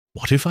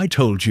What if I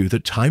told you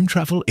that time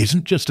travel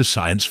isn't just a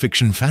science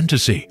fiction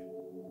fantasy,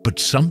 but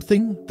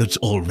something that's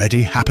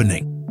already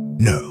happening?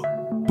 No,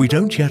 we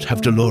don't yet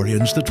have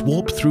DeLoreans that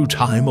warp through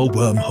time or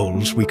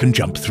wormholes we can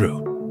jump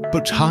through.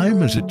 But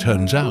time, as it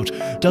turns out,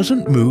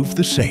 doesn't move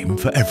the same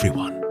for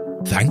everyone.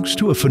 Thanks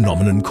to a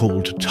phenomenon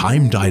called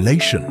time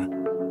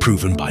dilation,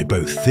 proven by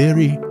both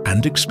theory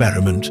and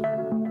experiment,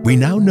 we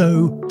now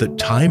know that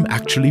time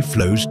actually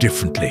flows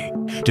differently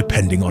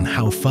depending on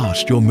how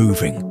fast you're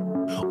moving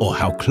or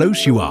how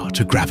close you are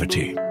to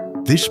gravity.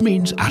 This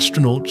means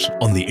astronauts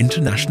on the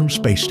International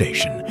Space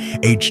Station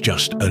age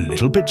just a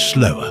little bit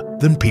slower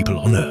than people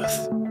on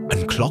Earth.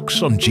 And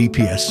clocks on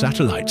GPS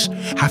satellites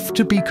have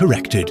to be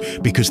corrected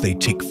because they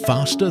tick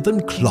faster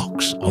than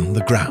clocks on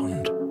the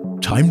ground.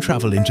 Time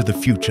travel into the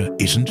future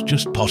isn't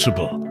just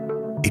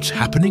possible, it's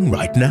happening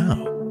right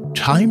now.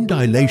 Time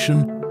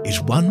dilation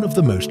is one of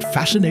the most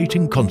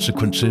fascinating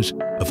consequences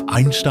of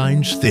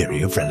Einstein's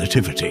theory of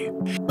relativity.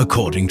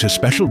 According to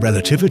special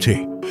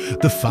relativity,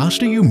 the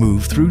faster you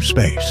move through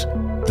space,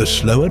 the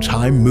slower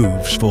time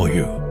moves for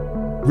you,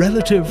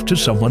 relative to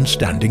someone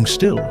standing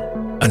still.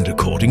 And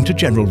according to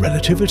general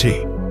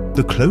relativity,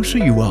 the closer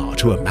you are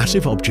to a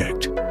massive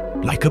object,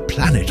 like a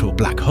planet or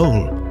black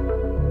hole,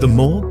 the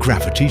more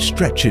gravity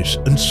stretches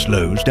and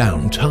slows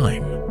down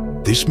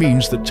time. This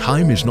means that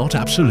time is not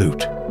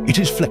absolute. It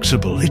is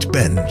flexible, it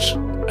bends.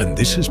 And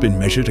this has been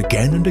measured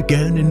again and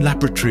again in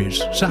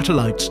laboratories,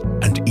 satellites,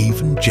 and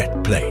even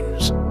jet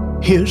planes.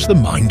 Here's the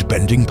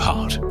mind-bending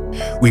part.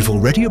 We've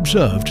already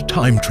observed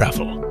time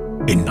travel.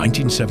 In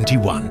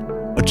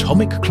 1971,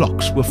 atomic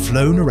clocks were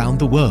flown around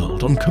the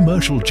world on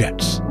commercial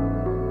jets.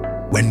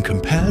 When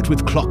compared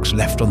with clocks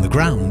left on the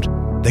ground,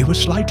 they were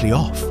slightly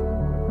off,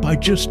 by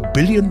just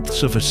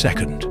billionths of a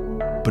second,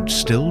 but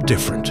still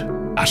different.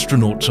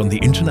 Astronauts on the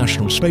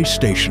International Space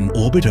Station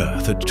orbit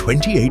Earth at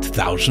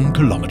 28,000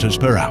 kilometers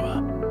per hour.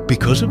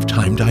 Because of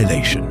time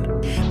dilation,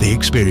 they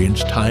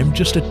experience time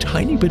just a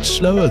tiny bit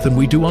slower than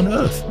we do on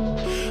Earth,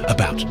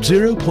 about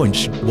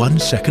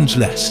 0.1 seconds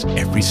less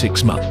every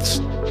 6 months.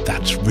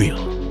 That's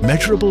real,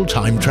 measurable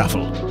time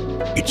travel.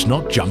 It's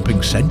not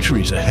jumping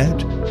centuries ahead,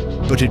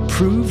 but it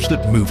proves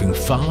that moving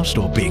fast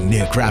or being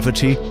near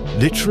gravity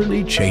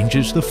literally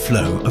changes the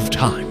flow of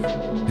time.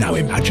 Now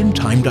imagine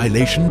time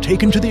dilation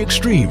taken to the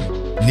extreme.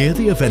 Near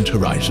the event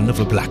horizon of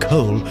a black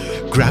hole,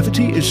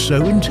 gravity is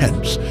so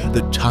intense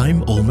that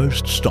time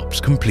almost stops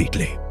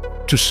completely.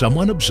 To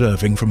someone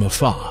observing from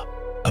afar,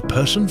 a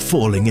person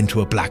falling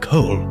into a black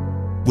hole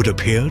would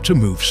appear to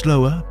move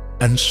slower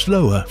and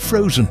slower,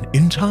 frozen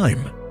in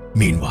time.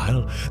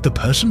 Meanwhile, the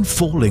person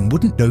falling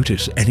wouldn't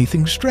notice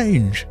anything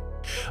strange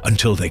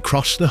until they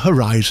cross the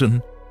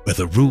horizon where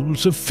the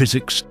rules of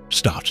physics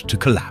start to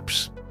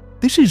collapse.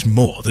 This is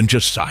more than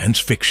just science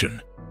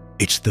fiction.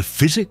 It's the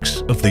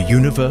physics of the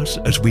universe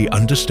as we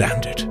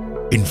understand it.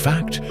 In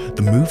fact,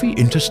 the movie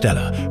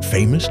Interstellar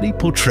famously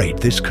portrayed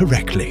this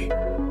correctly.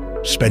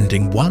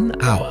 Spending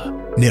 1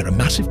 hour near a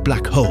massive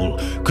black hole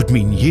could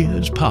mean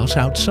years pass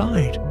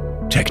outside.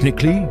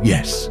 Technically,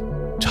 yes.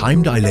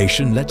 Time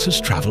dilation lets us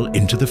travel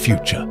into the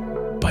future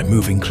by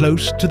moving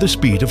close to the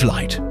speed of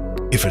light.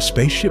 If a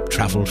spaceship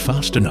traveled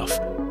fast enough,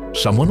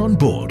 someone on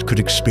board could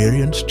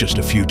experience just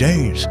a few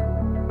days,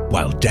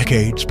 while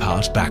decades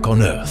pass back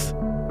on Earth.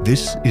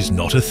 This is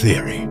not a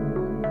theory.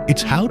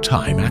 It's how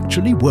time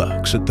actually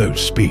works at those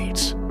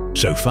speeds.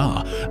 So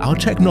far, our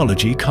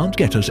technology can't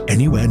get us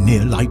anywhere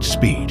near light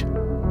speed.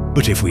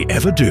 But if we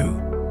ever do,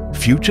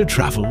 future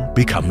travel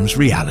becomes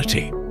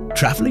reality.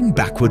 Traveling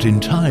backward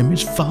in time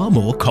is far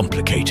more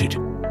complicated.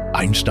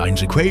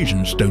 Einstein's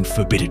equations don't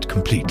forbid it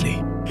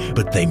completely,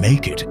 but they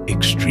make it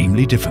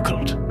extremely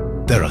difficult.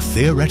 There are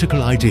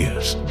theoretical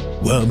ideas,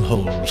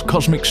 wormholes,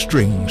 cosmic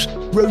strings,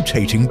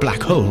 rotating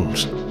black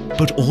holes,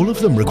 but all of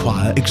them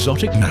require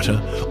exotic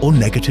matter or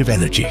negative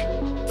energy,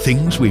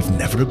 things we've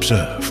never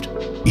observed.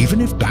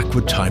 Even if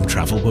backward time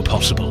travel were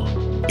possible,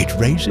 it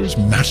raises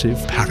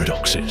massive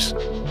paradoxes.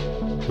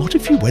 What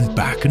if you went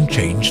back and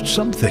changed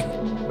something?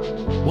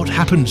 What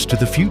happens to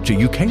the future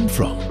you came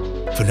from?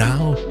 For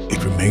now,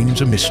 it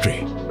remains a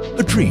mystery,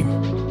 a dream,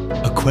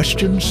 a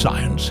question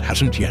science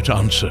hasn't yet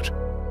answered.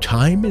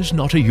 Time is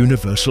not a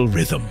universal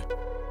rhythm.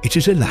 It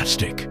is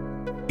elastic.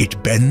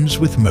 It bends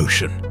with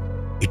motion.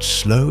 It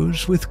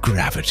slows with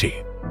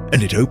gravity,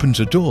 and it opens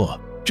a door,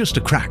 just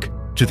a crack,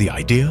 to the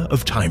idea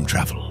of time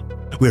travel.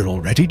 We're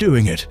already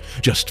doing it,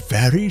 just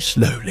very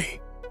slowly.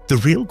 The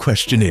real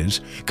question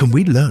is, can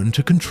we learn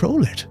to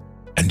control it?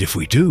 And if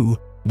we do,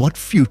 what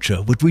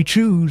future would we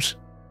choose?